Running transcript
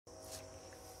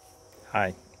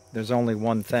Hi. There's only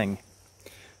one thing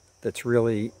that's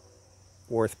really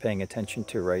worth paying attention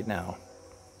to right now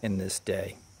in this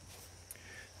day.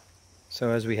 So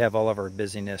as we have all of our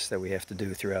busyness that we have to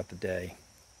do throughout the day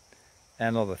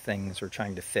and all the things we're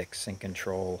trying to fix and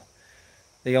control,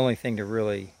 the only thing to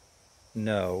really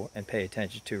know and pay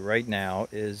attention to right now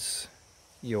is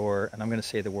and I'm going to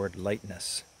say the word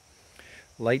lightness.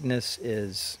 Lightness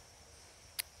is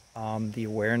the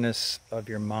awareness of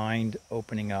your mind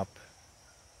opening up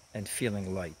and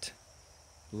feeling light.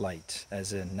 Light,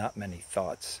 as in not many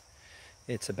thoughts.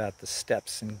 It's about the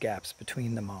steps and gaps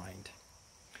between the mind.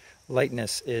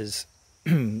 Lightness is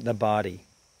the body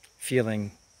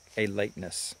feeling a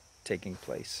lightness taking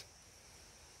place.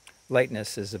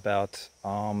 Lightness is about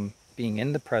being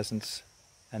in the presence,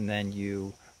 and then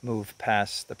you move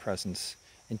past the presence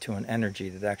into an energy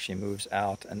that actually moves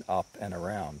out and up and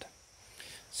around.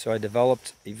 So I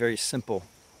developed a very simple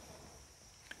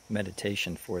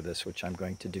meditation for this, which I'm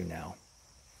going to do now.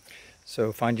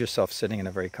 So find yourself sitting in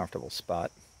a very comfortable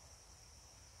spot.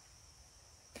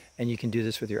 And you can do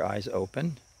this with your eyes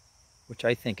open, which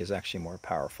I think is actually more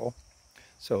powerful.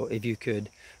 So if you could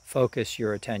focus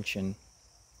your attention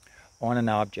on an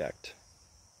object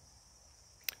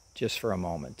just for a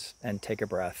moment and take a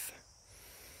breath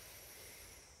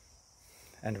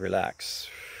and relax.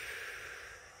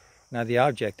 Now the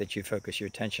object that you focus your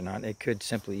attention on, it could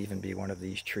simply even be one of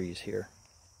these trees here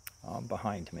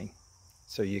behind me.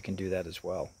 So you can do that as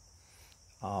well.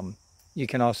 You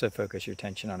can also focus your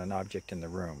attention on an object in the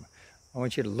room. I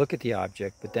want you to look at the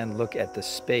object, but then look at the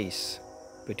space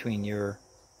between your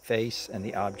face and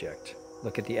the object.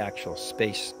 Look at the actual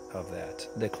space of that,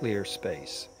 the clear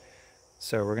space.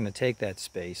 So we're going to take that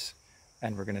space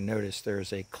and we're going to notice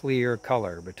there's a clear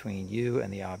color between you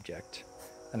and the object.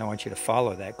 And I want you to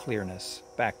follow that clearness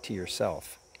back to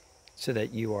yourself so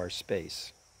that you are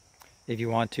space. If you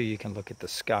want to, you can look at the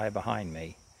sky behind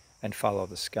me and follow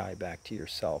the sky back to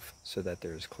yourself so that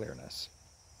there's clearness.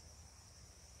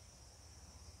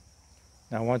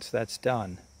 Now once that's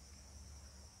done,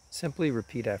 simply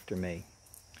repeat after me.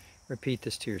 Repeat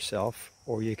this to yourself,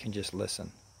 or you can just listen.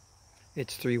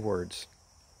 It's 3 words.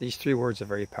 These 3 words are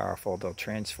very powerful. They'll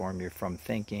transform you from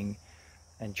thinking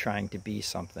and trying to be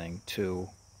something to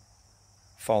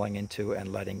falling into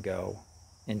and letting go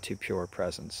into pure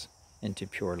presence, into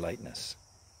pure lightness.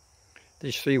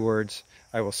 These 3 words,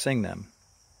 I will sing them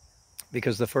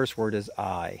because the first word is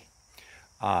I.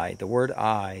 I. The word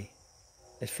I,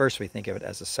 at first we think of it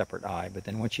as a separate I, but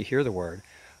then once you hear the word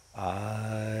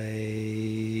I,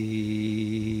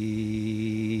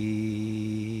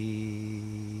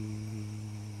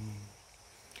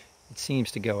 it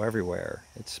seems to go everywhere.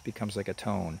 It becomes like a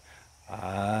tone. I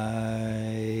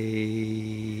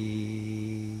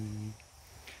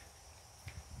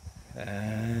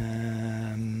am.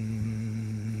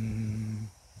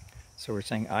 So we're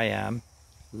saying I am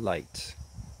light.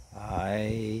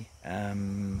 I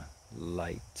am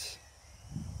light.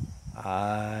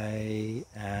 I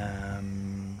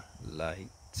am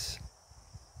light.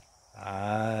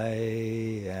 I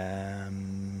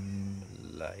am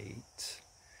light.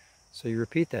 So you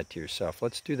repeat that to yourself.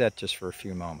 Let's do that just for a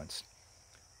few moments.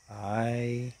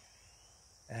 I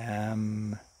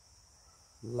am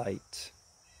light.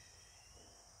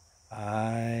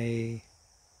 I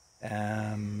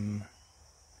am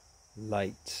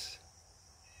light.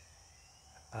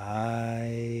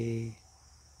 I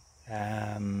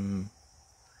am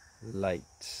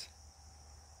light.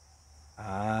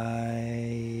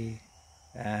 I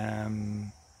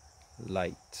am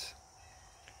light.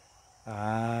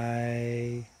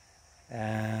 I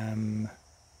am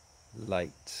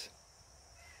light.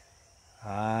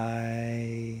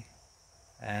 I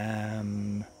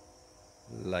am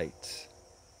light.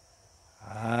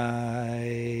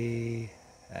 I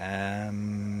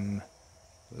am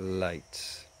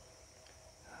light.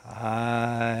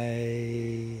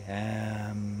 I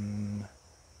am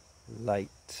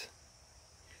light.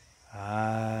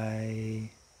 I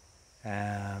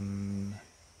am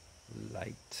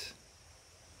light.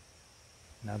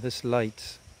 Now this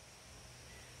light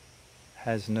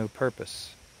has no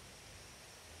purpose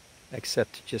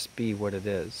except to just be what it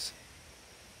is.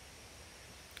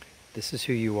 This is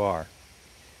who you are.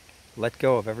 Let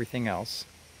go of everything else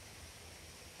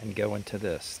and go into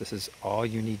this. This is all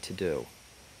you need to do.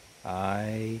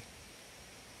 I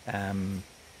am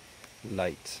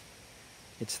light.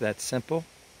 It's that simple.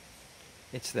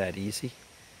 It's that easy.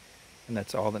 And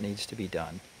that's all that needs to be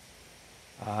done.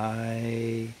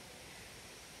 I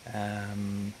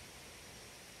am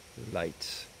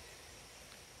light.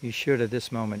 You should at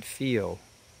this moment feel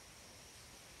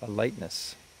a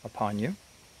lightness upon you.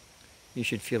 You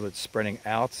should feel it spreading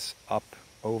out, up,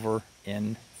 over,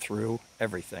 in, through,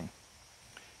 everything.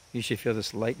 You should feel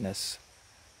this lightness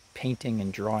painting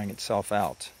and drawing itself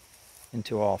out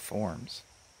into all forms.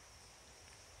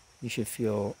 You should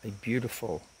feel a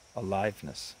beautiful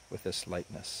aliveness with this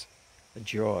lightness, a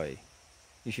joy.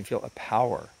 You should feel a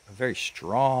power, a very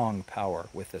strong power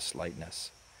with this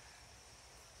lightness.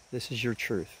 This is your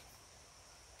truth.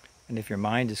 And if your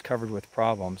mind is covered with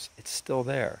problems, it's still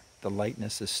there. The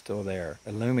lightness is still there,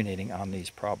 illuminating on these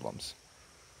problems.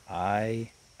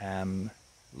 I am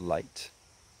light.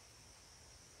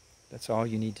 That's all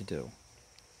you need to do.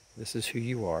 This is who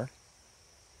you are.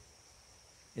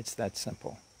 It's that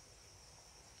simple.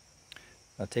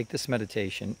 Now take this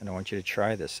meditation, and I want you to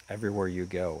try this everywhere you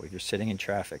go. If you're sitting in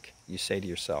traffic, you say to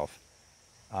yourself,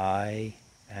 I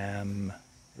am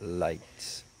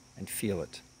light, and feel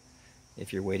it.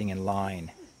 If you're waiting in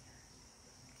line,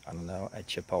 I don't know, at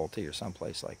Chipotle or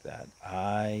someplace like that,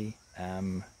 I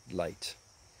am light.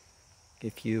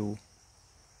 If you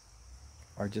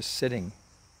are just sitting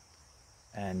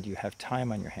and you have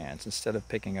time on your hands, instead of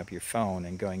picking up your phone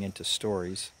and going into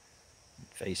stories,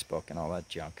 Facebook and all that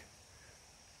junk,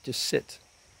 just sit.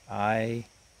 I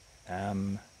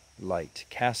am light.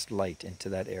 Cast light into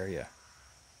that area.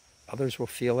 Others will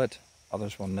feel it.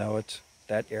 Others will know it.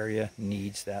 That area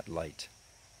needs that light.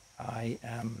 I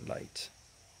am light.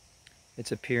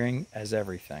 It's appearing as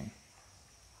everything.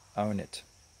 Own it.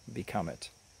 Become it.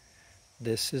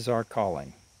 This is our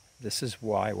calling. This is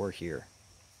why we're here.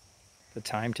 The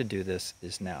time to do this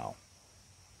is now.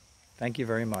 Thank you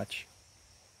very much.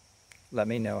 Let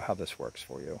me know how this works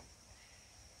for you.